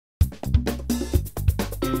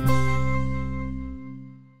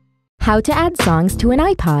How to add songs to an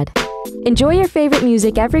iPod. Enjoy your favorite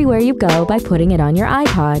music everywhere you go by putting it on your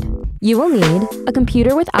iPod. You will need a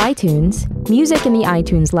computer with iTunes, music in the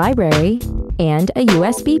iTunes library, and a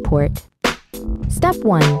USB port. Step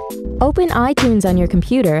 1. Open iTunes on your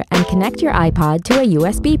computer and connect your iPod to a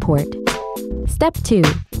USB port. Step 2.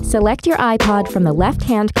 Select your iPod from the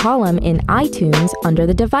left-hand column in iTunes under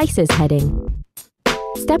the Devices heading.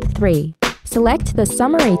 Step 3. Select the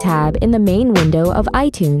Summary tab in the main window of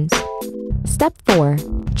iTunes. Step 4.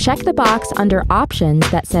 Check the box under Options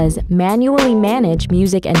that says Manually Manage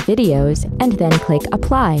Music and Videos and then click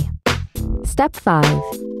Apply. Step 5.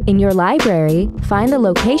 In your library, find the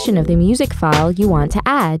location of the music file you want to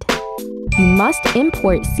add. You must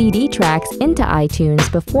import CD tracks into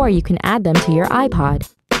iTunes before you can add them to your iPod.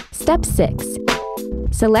 Step 6.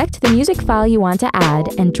 Select the music file you want to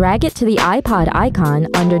add and drag it to the iPod icon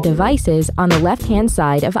under Devices on the left-hand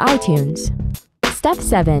side of iTunes. Step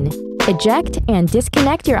 7. Eject and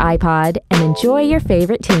disconnect your iPod and enjoy your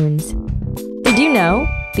favorite tunes. Did you know?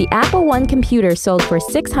 The Apple I computer sold for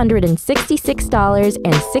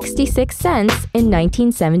 $666.66 in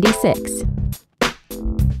 1976.